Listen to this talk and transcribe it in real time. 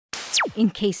in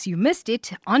case you missed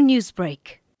it on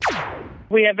Newsbreak.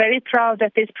 We are very proud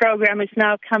that this program is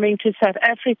now coming to South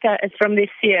Africa from this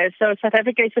year. So South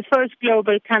Africa is the first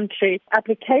global country.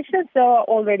 Applications are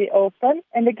already open.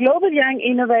 And the Global Young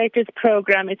Innovators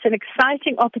Programme, it's an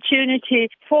exciting opportunity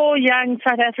for young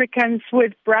South Africans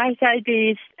with bright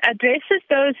ideas, addresses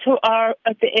those who are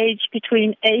at the age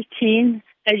between 18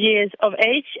 years of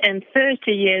age and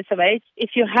 30 years of age.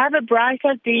 If you have a bright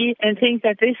idea and think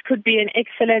that this could be an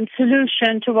excellent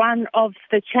solution to one of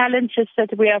the challenges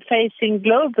that we are facing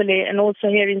globally and also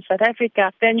here in South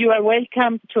Africa, then you are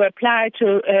welcome to apply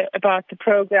about the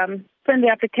program. When the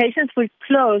applications will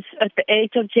close at the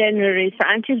 8th of January. So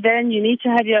until then, you need to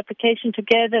have your application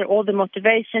together, all the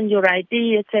motivation, your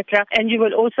ID, etc. And you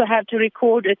will also have to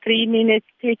record a 3-minute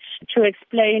pitch to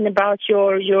explain about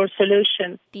your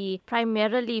solution. The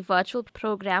primarily virtual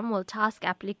program will task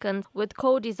applicants with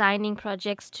co-designing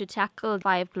projects to tackle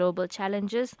 5 global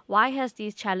challenges. Why has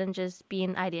these challenges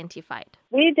been identified?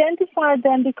 We identified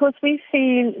them because we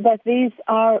feel that these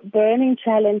are burning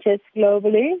challenges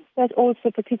globally, but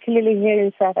also particularly here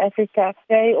in South Africa.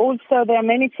 There are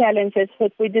many challenges,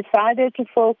 but we decided to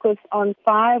focus on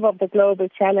 5 of the global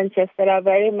challenges that are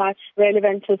very much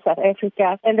relevant to South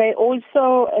Africa. And they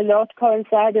also a lot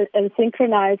coincide and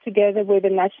synchronize together with the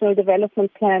National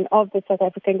Development Plan of the South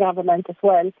African government as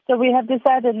well. So we have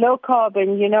decided low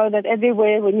carbon, that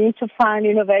everywhere we need to find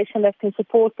innovation that can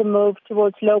support the move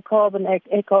towards low carbon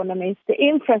economy. The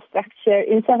infrastructure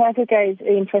in South Africa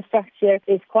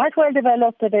is quite well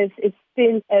developed, but it's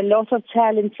still a lot of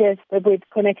challenges with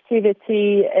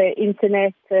connectivity,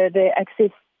 internet, the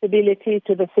accessibility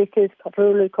to the cities,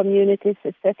 rural communities,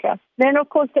 etc. Then, of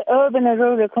course, the urban and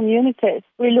rural communities.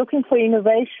 We're looking for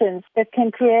innovations that can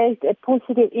create a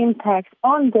positive impact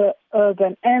on the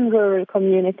urban and rural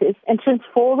communities and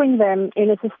transforming them in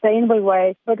a sustainable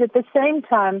way, but at the same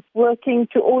time working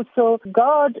to also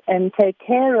guard and take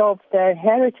care of their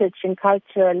heritage and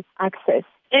cultural access.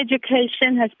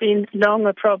 Education has been long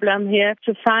a problem here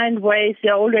to find ways.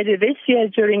 Already this year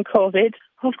during COVID,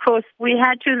 of course, we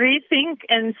had to rethink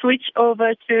and switch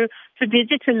over to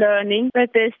digital learning, but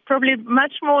there's probably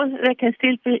much more that can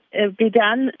still be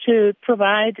done to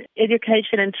provide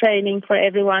education and training for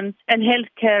everyone. And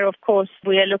healthcare, of course,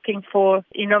 we are looking for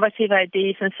innovative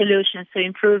ideas and solutions to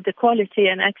improve the quality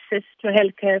and access to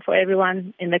healthcare for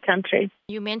everyone in the country.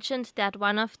 You mentioned that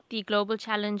one of the global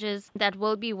challenges that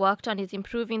will be worked on is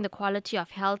improving the quality of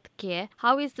healthcare.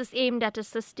 How is this aimed at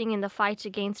assisting in the fight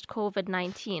against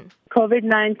COVID-19?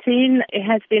 COVID-19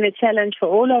 has been a challenge for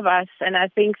all of us, and I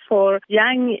think for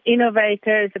young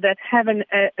innovators that have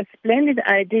a splendid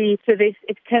idea to this,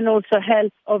 it can also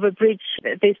help overbridge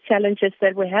these challenges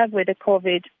that we have with the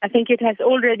COVID. I think it has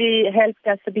already helped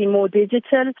us to be more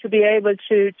digital, to be able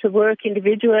to work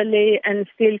individually and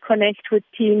still connect with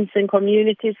teams and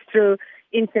communities through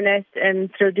internet and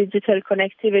through digital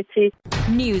connectivity.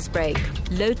 Newsbreak,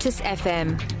 Lotus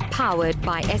FM, powered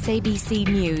by SABC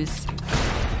News.